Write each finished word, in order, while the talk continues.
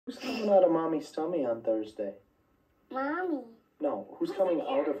Who's coming out of Mommy's tummy on Thursday? Mommy. No, who's coming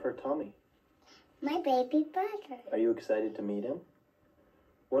out of her tummy? My baby brother. Are you excited to meet him?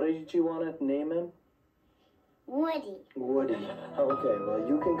 What did you want to name him? Woody. Woody. Okay, well,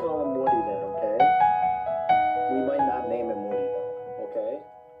 you can call him Woody then, okay? We might not name him Woody, though, okay?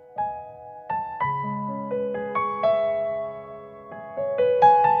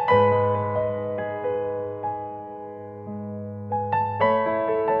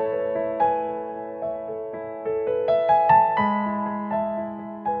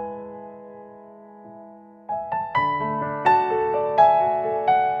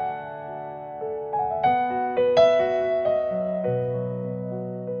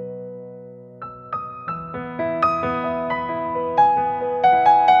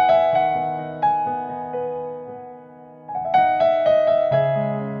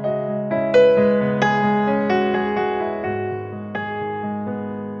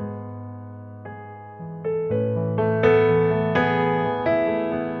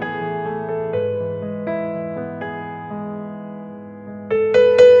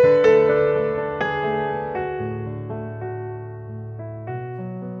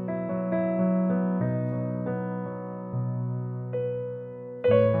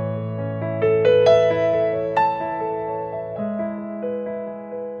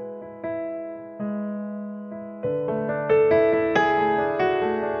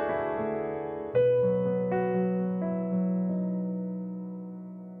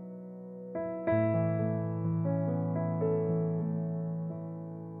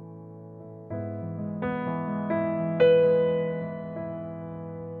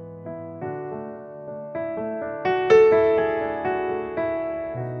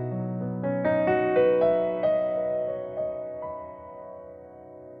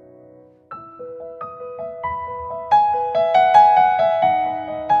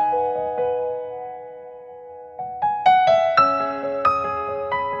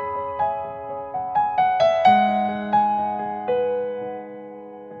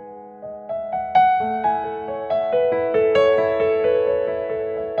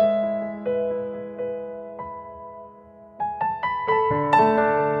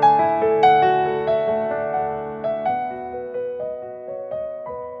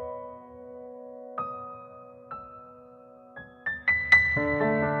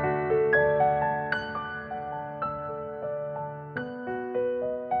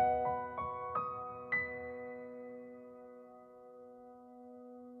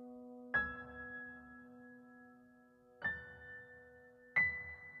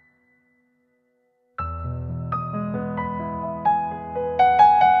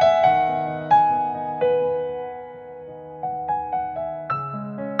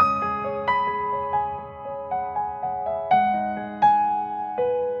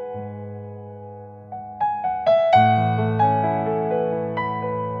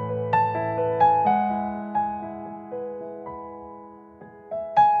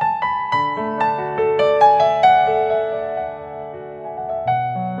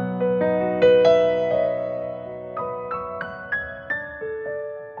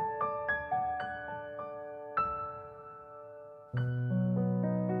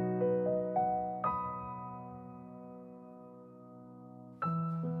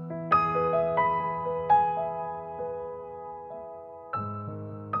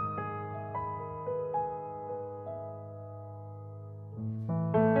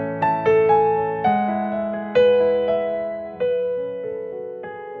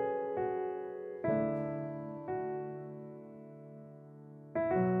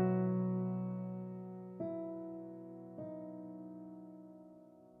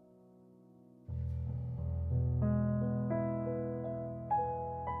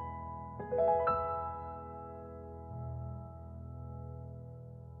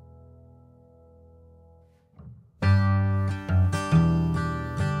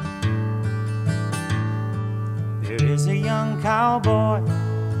 There is a young cowboy,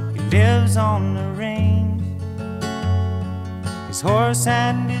 he lives on the range. His horse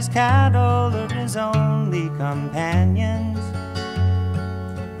and his cattle are his only companions.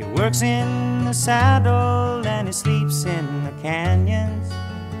 He works in the saddle and he sleeps in the canyons,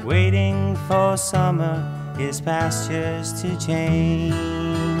 waiting for summer, his pastures to change.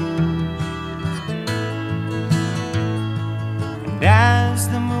 And as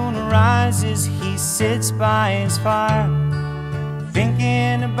the moon rises, he sits by his fire,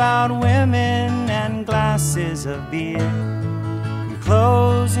 thinking about women and glasses of beer, and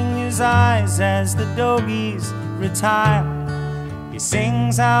closing his eyes as the dogies retire. He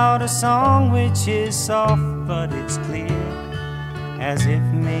sings out a song which is soft but it's clear, as if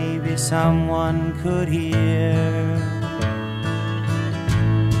maybe someone could hear.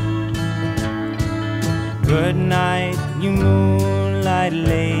 Good night, you moonlight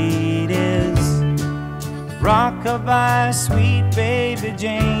ladies, rock-a-bye, sweet baby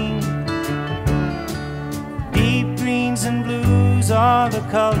Jane. Deep greens and blues are the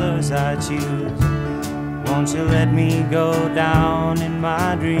colors I choose. Won't you let me go down in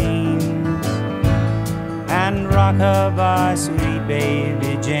my dreams and rock-a-bye, sweet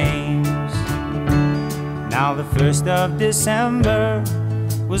baby James? Now the 1st of December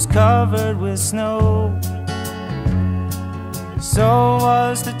was covered with snow. So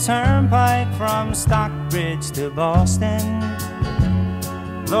was the turnpike from Stockbridge to Boston.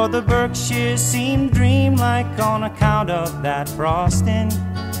 Lord, the Berkshires seemed dreamlike on account of that frosting.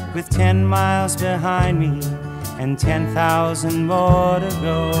 With 10 miles behind me and 10,000 more to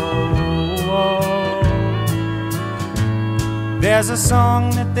go. There's a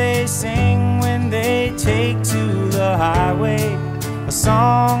song that they sing when they take to the highway, a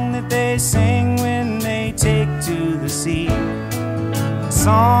song that they sing when they take to the sea, a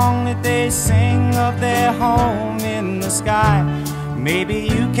song that they sing of their home in the sky. Maybe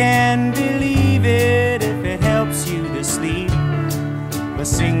you can believe it if it helps you to sleep, but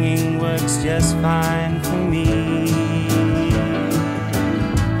singing works just fine for me.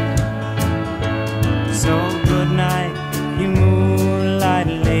 So good night, you moonlight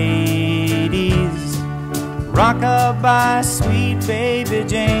ladies, rock-a-bye, sweet baby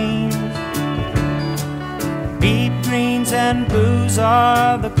Jane. Deep greens and blues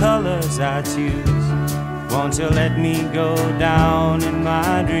are the colors I choose. Won't you let me go down in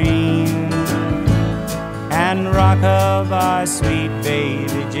my dreams and rock-a-bye, sweet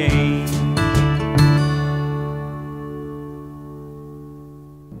baby Jane?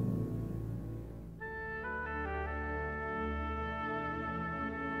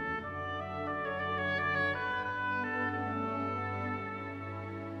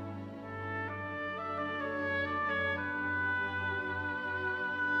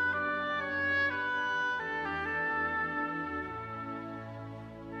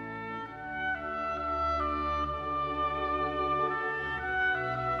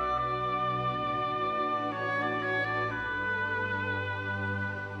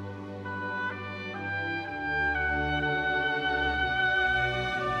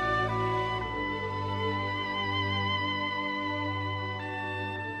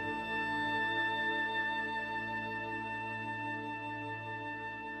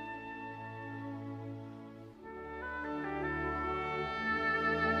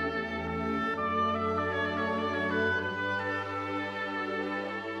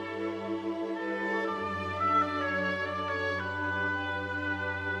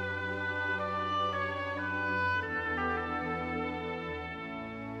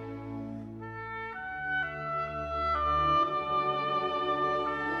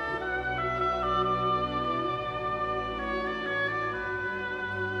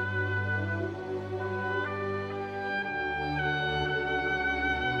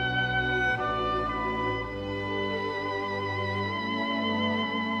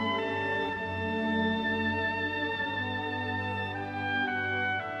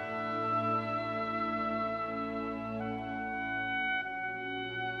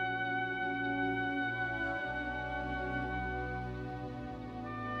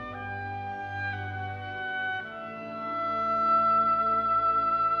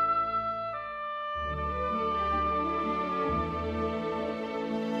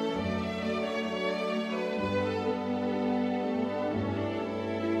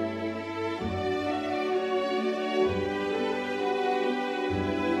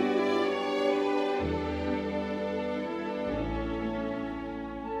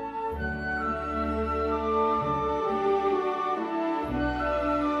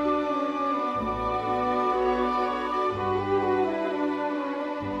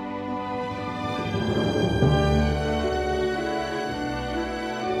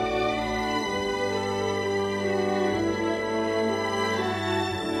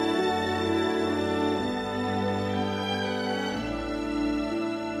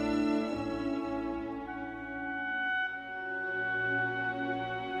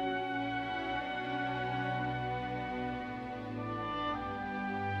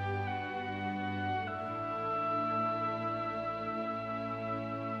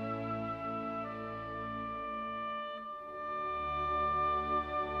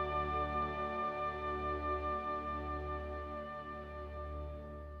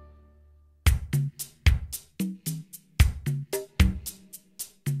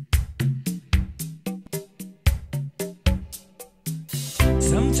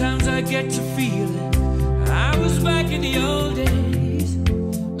 get to feeling I was back in the old days,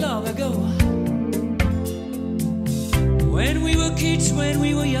 long ago. When we were kids, when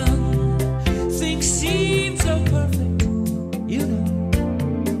we were young, things seemed so perfect, you know.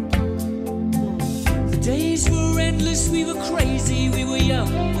 The days were endless, we were crazy, we were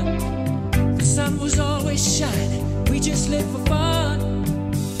young. The sun was always shining, we just lived for fun.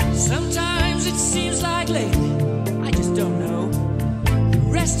 Sometimes it seems like lately, I just don't know.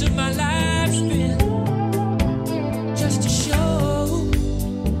 The rest of my life's been just a show.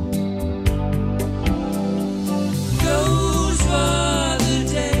 Those were the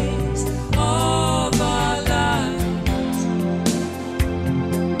days of our lives.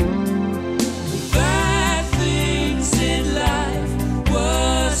 The bad things in life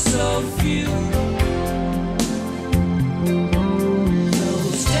were so few.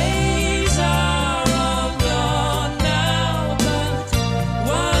 Those days are all gone now, but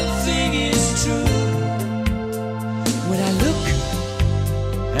one thing is true. When I look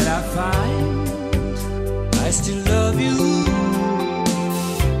and I find I still love you.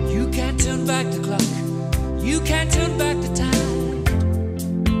 You can't turn back the clock, you can't turn back the time.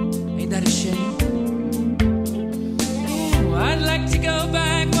 Ain't that a shame? Ooh, I'd like to go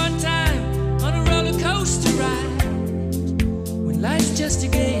back one time on a roller coaster ride, when life's just a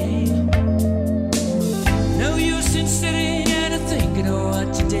game. No use in sitting and thinking of what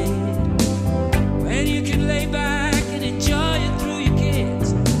you did, when you can lay back and enjoy it through your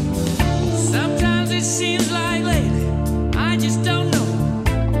kids. Sometimes it seems like lately, I just don't know.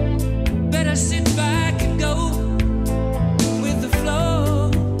 Better sit back and go with the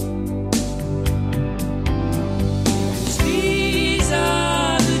flow. 'Cause these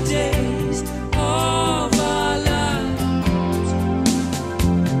are the days of our lives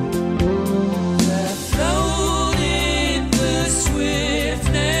that float in the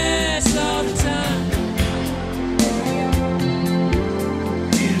swiftness of time.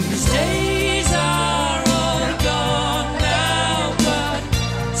 These days are all gone now, but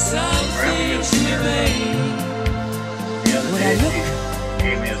some things remain. When I look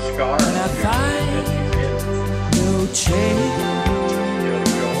Gave me a scar. and I find no change.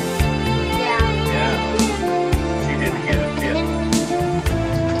 Yeah. She didn't get a kid.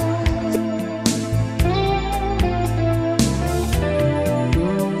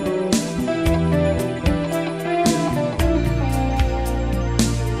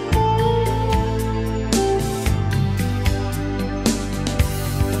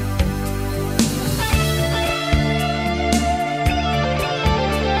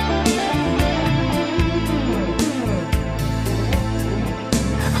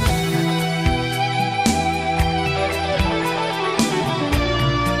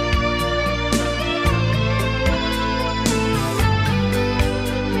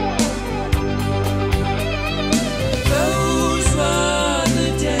 Those were the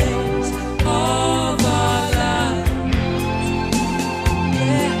days of our lives.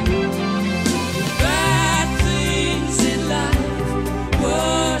 Yeah. Bad things in life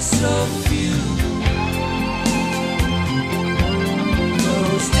were so few.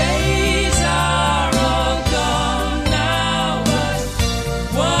 Those days are all gone now, but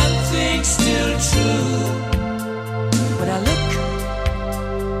one thing's still true. When I look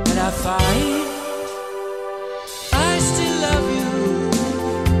and I find I still love you.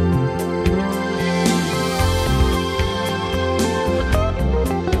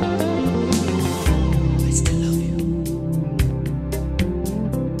 I still love you.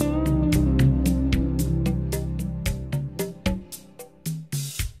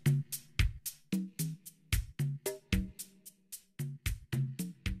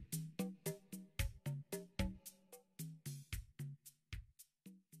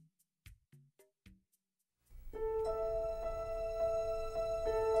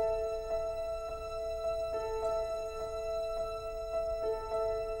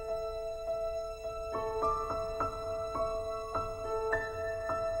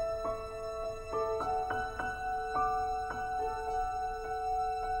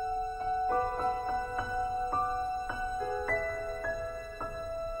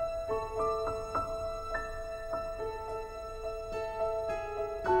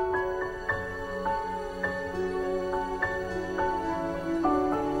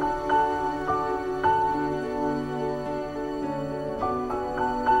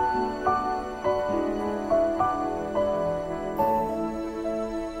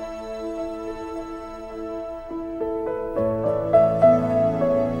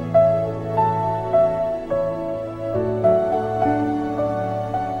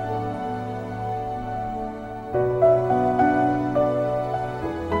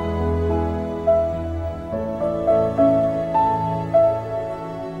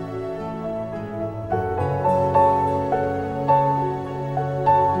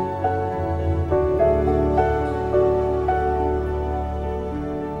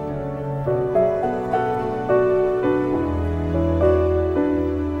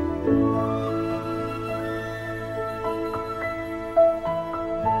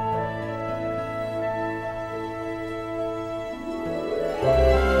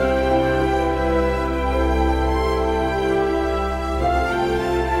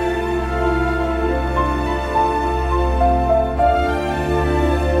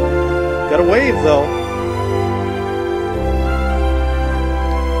 wave though.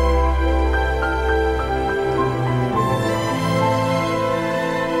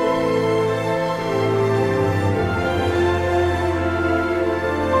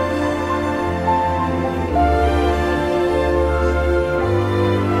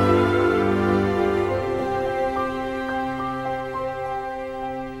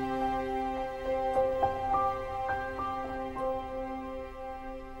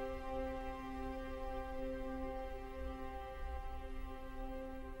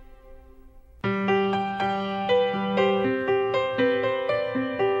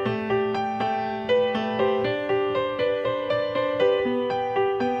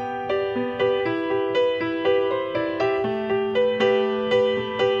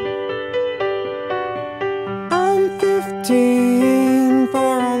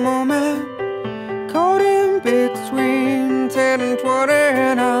 For a moment, caught in between 10 and 20,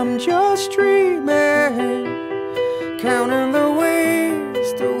 and I'm just dreaming, counting the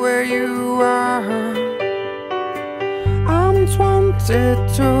ways to where you are. I'm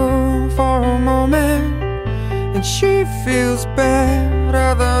 22 for a moment, and she feels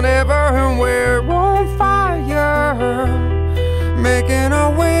better than ever, and we're on fire, making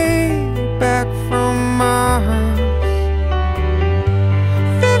our way back from Mars.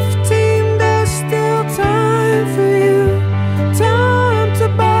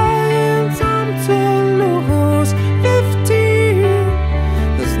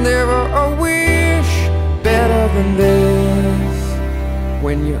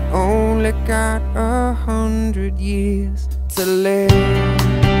 When you only got 100 years to live.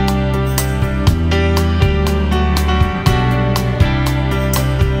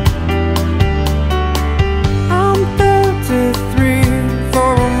 I'm 33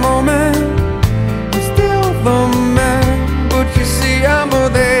 for a moment. I'm still the man, but you see I'm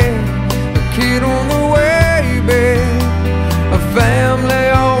there, a kid on the way, babe, a family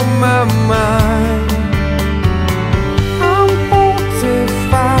on my mind.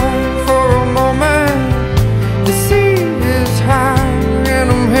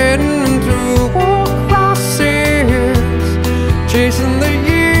 Chasing the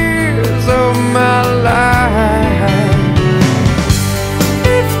years of my life.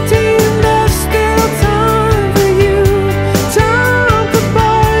 15, there's still time for you, time to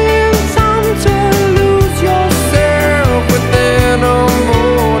buy and time to lose yourself within a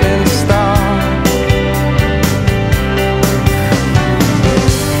morning star.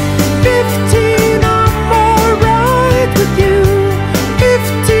 15, I'm alright with you.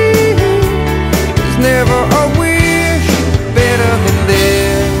 15, there's never a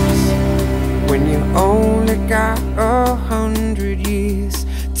only got 100 years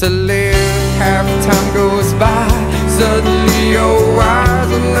to live. Half time goes by, suddenly you're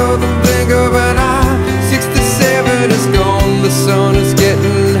wise, another blink of an eye. 67 is gone, the sun is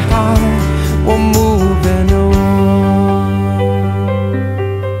getting high, we're moving on.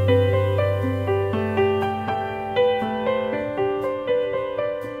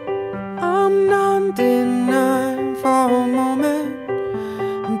 I'm 99 for a moment,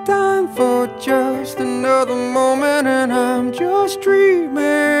 I'm dying for just another moment, and I'm just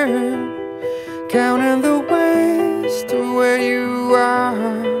dreaming, counting the ways to where you are.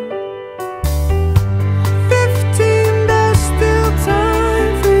 15, there's still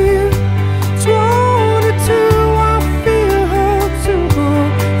time for you. 22, I feel her too.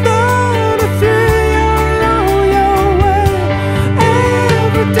 33, you're on your way.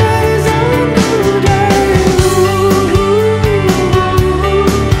 Every day's a new day.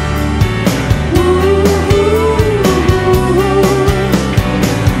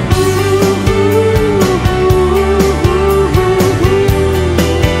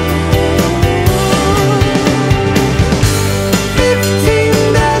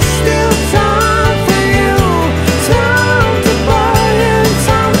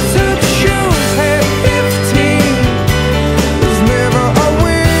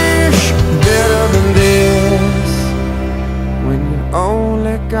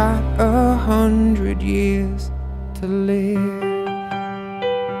 Got 100 years to live.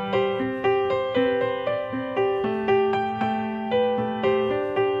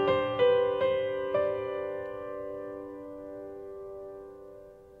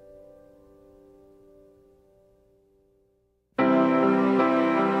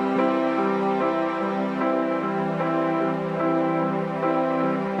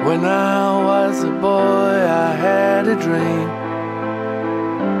 When I was a boy, I had a dream,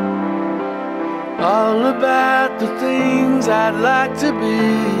 all about the things I'd like to be.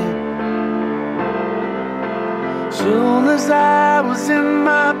 Soon as I was in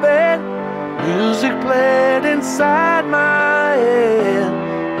my bed, Music played inside my head.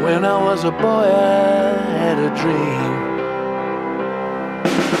 When I was a boy, I had a dream.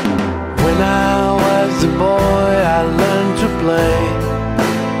 When I was a boy, I learned to play.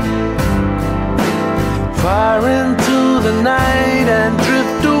 Far into the night and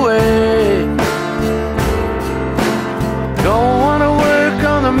drift away. Don't wanna work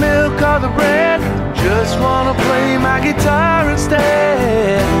on the milk or the bread, just wanna play my guitar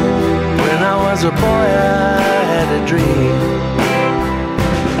instead. When I was a boy, I had a dream.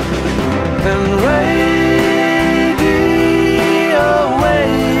 And radio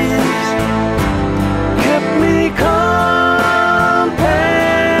waves kept me company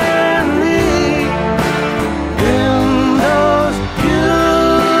in those beautiful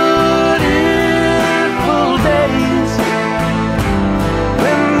days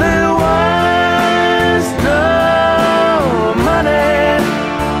when there was no money.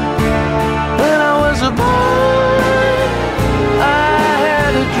 When I was a boy, I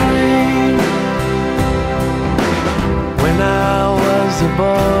had a dream. When I was a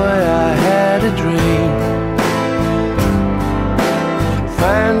boy, I had a dream.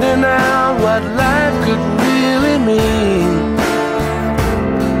 Finding out what life could really mean.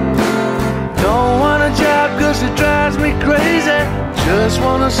 Don't want a job 'cause it drives me crazy. Just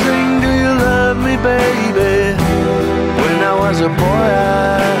wanna sing, do you love me, baby? When I was a boy,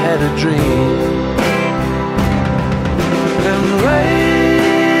 I had a dream. And radio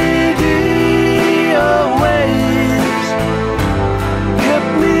waves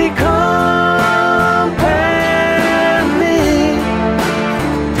kept me company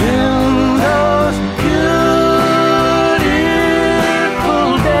in those beautiful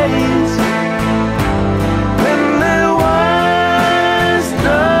days when there was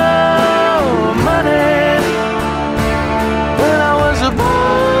no money. When I was a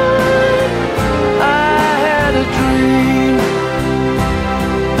boy, I had a dream.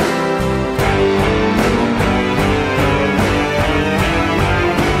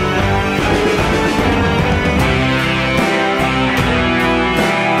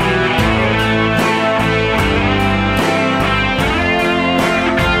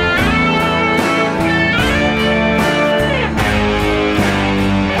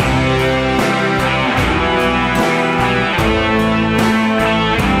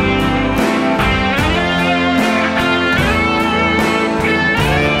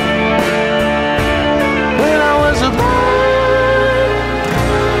 When I was a boy.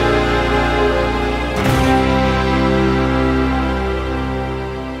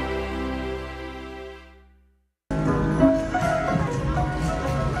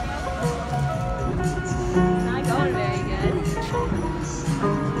 Not going very good.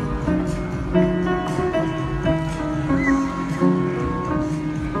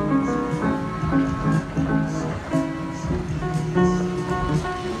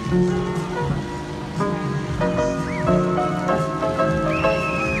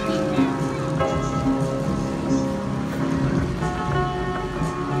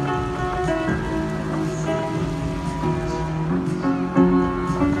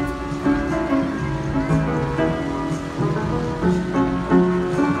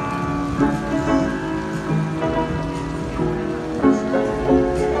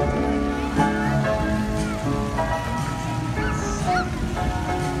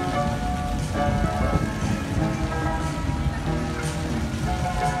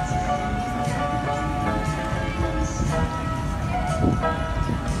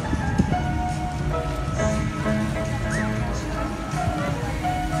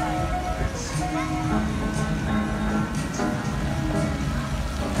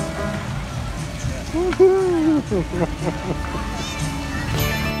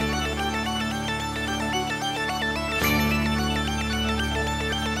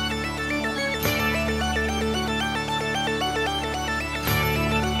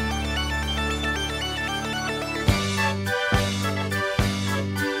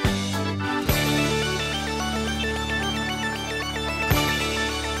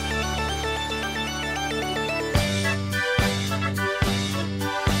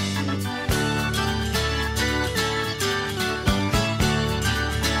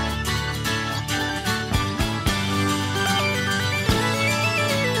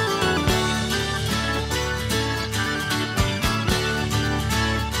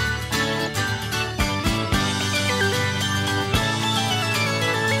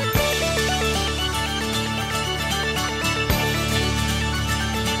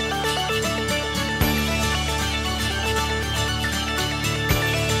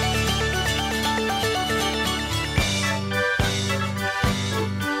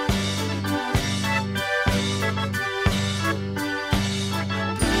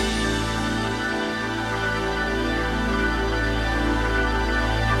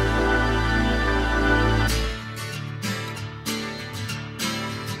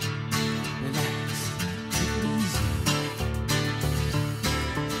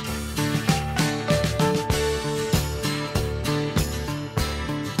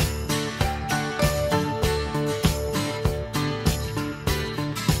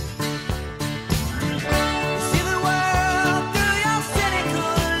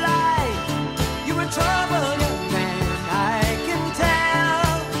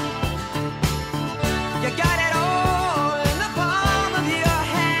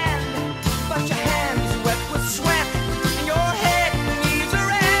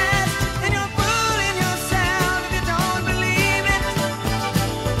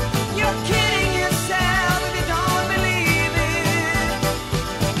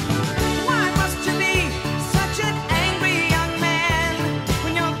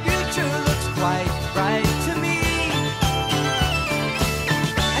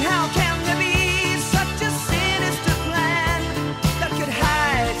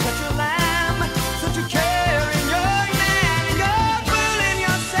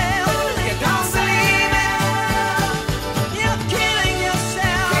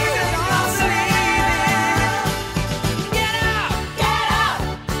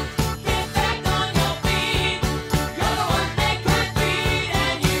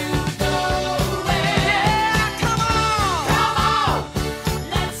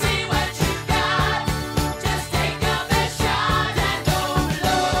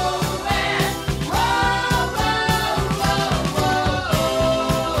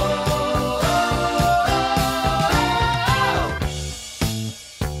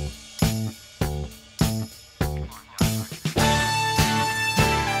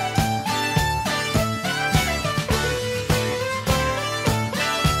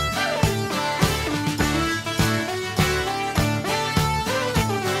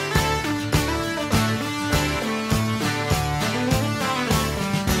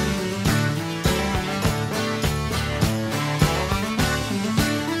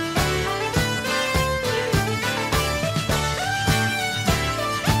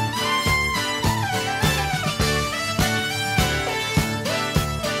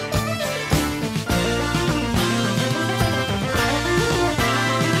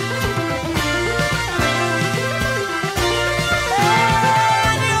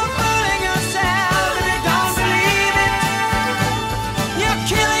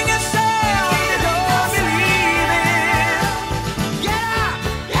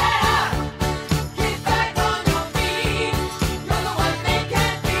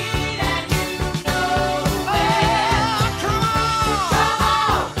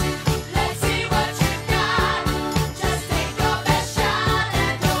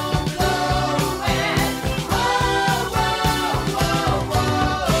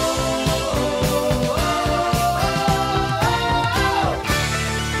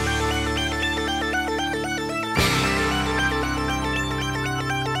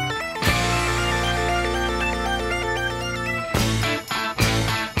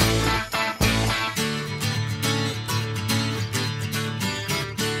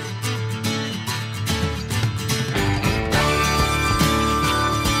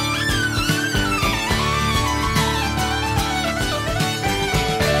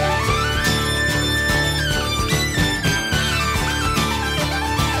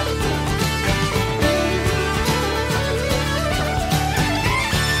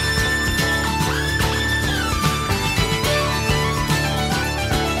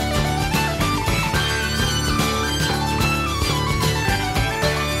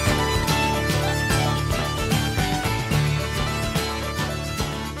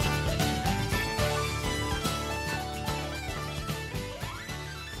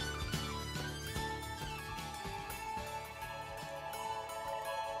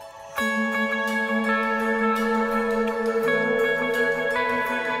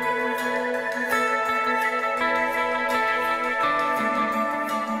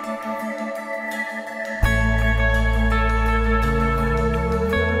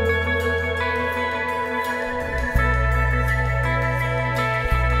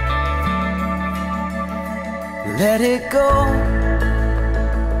 let it go.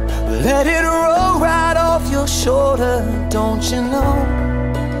 Let it roll right off your shoulder, don't you know?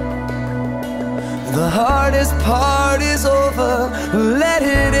 The hardest part is over, let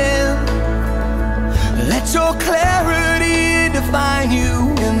it in. Let your clarity define you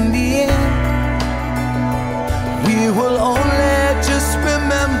in the end. We will only just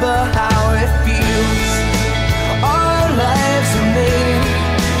remember how it feels. Our lives are made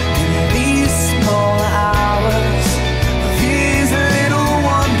in these small hours, these little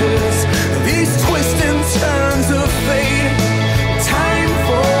wonders, these twists and turns of fate. Time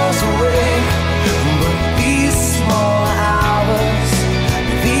falls away, but these small hours,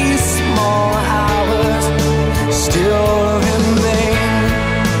 these small hours still remain.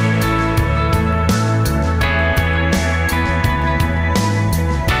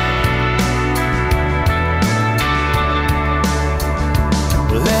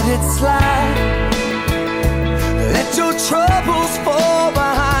 Let it slide. Let your troubles fall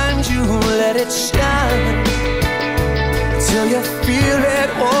behind you. Let it shine till you feel it